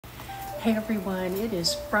Hey everyone, it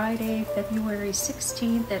is Friday, February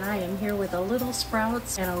 16th, and I am here with a little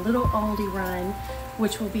Sprouts and a little Aldi run,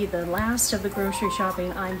 which will be the last of the grocery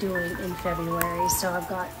shopping I'm doing in February. So I've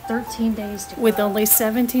got 13 days to go. With only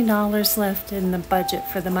 $17 left in the budget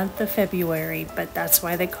for the month of February, but that's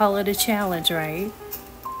why they call it a challenge, right?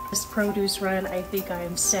 This produce run, I think I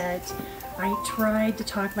am set. I tried to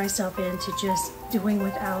talk myself into just doing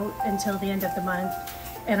without until the end of the month,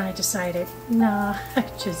 and I decided, nah,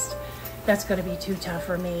 that's going to be too tough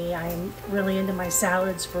for me. I'm really into my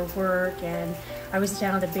salads for work, and I was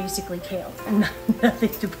down to basically kale and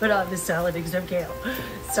nothing to put on the salad except kale.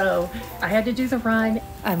 So I had to do the run.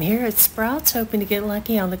 I'm here at Sprouts hoping to get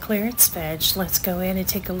lucky on the clearance veg. Let's go in and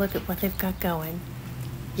take a look at what they've got going.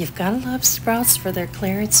 You've got to love Sprouts for their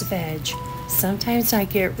clearance veg. Sometimes I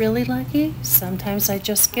get really lucky, sometimes I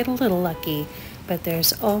just get a little lucky, but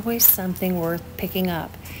there's always something worth picking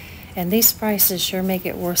up. And these prices sure make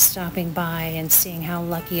it worth stopping by and seeing how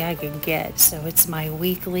lucky I can get. So it's my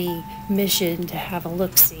weekly mission to have a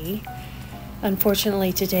look-see.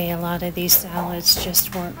 Unfortunately today a lot of these salads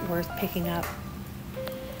just weren't worth picking up.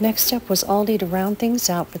 Next up was Aldi to round things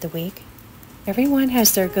out for the week. Everyone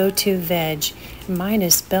has their go-to veg. Mine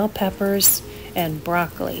is bell peppers and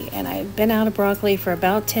broccoli, and I've been out of broccoli for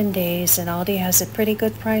about 10 days, and Aldi has a pretty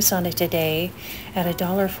good price on it today at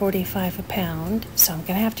 $1.45 a pound, so I'm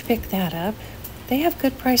gonna have to pick that up. They have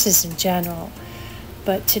good prices in general,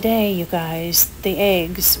 but today, you guys, the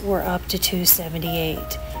eggs were up to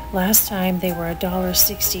 $2.78. Last time they were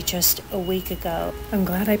 $1.60 just a week ago. I'm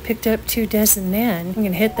glad I picked up 2 dozen then. I'm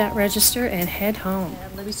gonna hit that register and head home.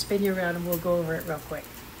 Let me spin you around and we'll go over it real quick.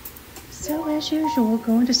 So as usual,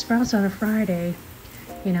 going to Sprouts on a Friday,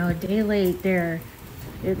 you know, a day late there.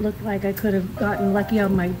 It looked like I could have gotten lucky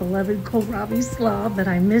on my beloved kohlrabi slaw, but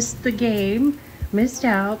I missed the game, missed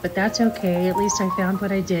out, but that's okay. At least I found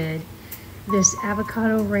what I did. This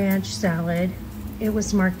avocado ranch salad, it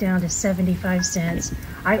was marked down to 75 cents.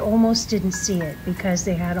 I almost didn't see it because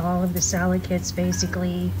they had all of the salad kits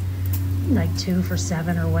basically like 2 for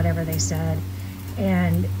 $7 or whatever they said.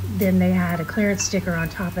 And then they had a clearance sticker on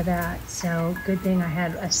top of that. So good thing I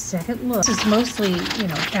had a second look. This is mostly, you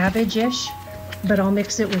know, cabbage-ish, but I'll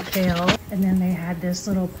mix it with kale. And then they had this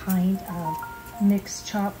little pint of mixed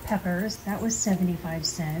chopped peppers. That was 75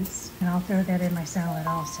 cents. And I'll throw that in my salad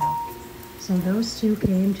also. So those two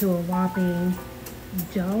came to a whopping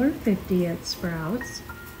 $1.50 at Sprouts.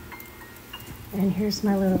 And here's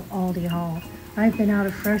my little Aldi haul. I've been out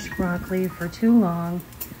of fresh broccoli for too long.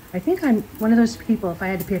 I think I'm one of those people, if I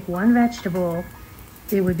had to pick one vegetable,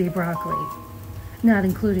 it would be broccoli, not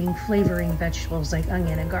including flavoring vegetables like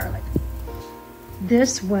onion and garlic.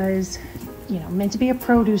 This was, you know, meant to be a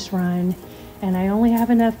produce run, and I only have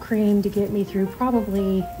enough cream to get me through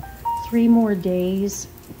probably 3 more days.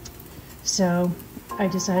 So I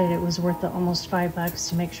decided it was worth the almost $5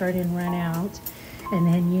 to make sure I didn't run out. And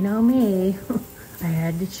then, you know me, I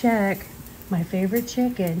had to check my favorite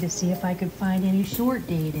chicken to see if I could find any short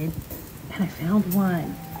dated, and I found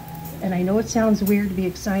one. And I know it sounds weird to be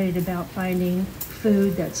excited about finding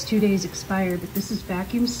food that's 2 days expired, but this is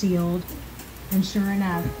vacuum sealed, and sure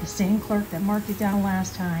enough, the same clerk that marked it down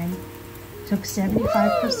last time took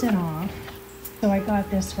 75% off. So I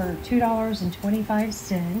got this for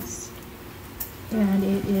 $2.25. And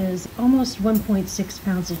it is almost 1.6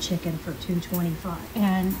 pounds of chicken for $2.25.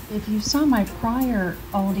 And if you saw my prior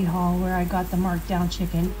Aldi haul where I got the marked down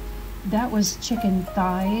chicken, that was chicken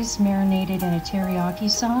thighs marinated in a teriyaki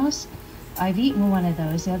sauce. I've eaten one of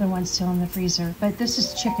those, the other one's still in the freezer. But this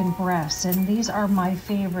is chicken breasts, and these are my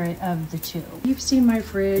favorite of the two. You've seen my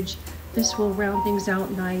fridge. This will round things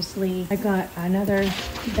out nicely. I got another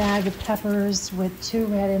bag of peppers with 2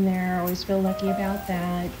 red in there. I always feel lucky about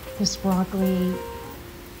that. This broccoli,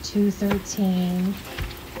 $2.13.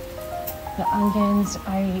 The onions,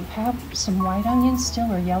 I have some white onions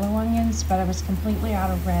still, or yellow onions, but I was completely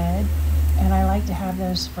out of red, and I like to have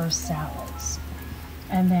those for salads.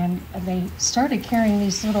 And then they started carrying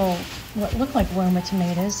these little, what look like Roma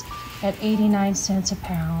tomatoes at 89 cents a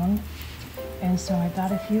pound. And so I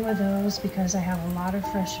got a few of those because I have a lot of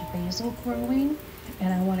fresh basil growing,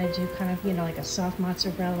 and I want to do kind of, you know, like a soft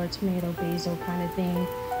mozzarella, tomato, basil kind of thing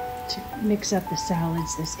to mix up the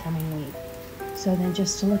salads this coming week. So then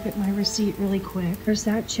just to look at my receipt really quick, there's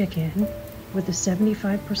that chicken with the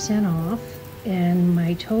 75% off, and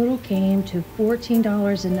my total came to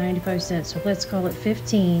 $14.95. So let's call it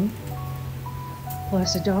 15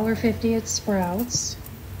 plus $1.50 at Sprouts.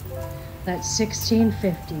 That's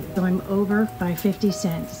 $16.50. So I'm over by 50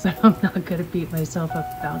 cents, but I'm not gonna beat myself up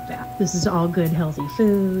about that. This is all good, healthy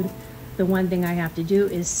food. The one thing I have to do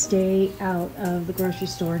is stay out of the grocery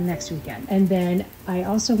store next weekend. And then I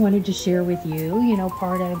also wanted to share with you, you know,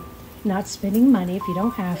 part of not spending money if you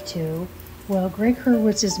don't have to. Well, Greg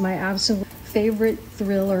Hurwitz is my absolute favorite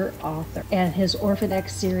thriller author, and his Orphan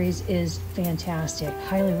X series is fantastic.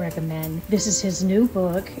 Highly recommend. This is his new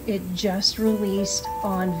book. It just released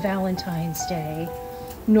on Valentine's Day.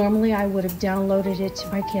 Normally I would have downloaded it to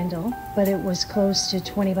my Kindle, but it was close to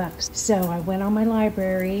 20 bucks. So I went on my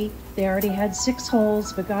library. They already had 6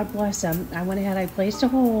 holds, but God bless them. I went ahead, I placed a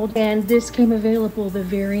hold, and this came available the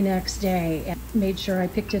very next day. And made sure I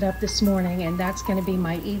picked it up this morning, and that's going to be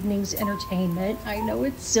my evening's entertainment. I know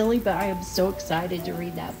it's silly, but I am so excited to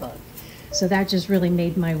read that book. So that just really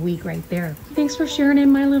made my week right there. Thanks for sharing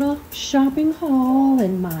in my little shopping haul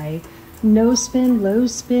and my no spend, low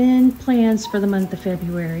spend plans for the month of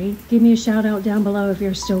February. Give me a shout out down below if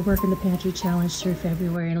you're still working the pantry challenge through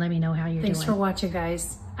February, and let me know how you're doing. Thanks for watching,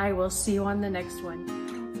 guys. I will see you on the next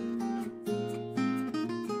one.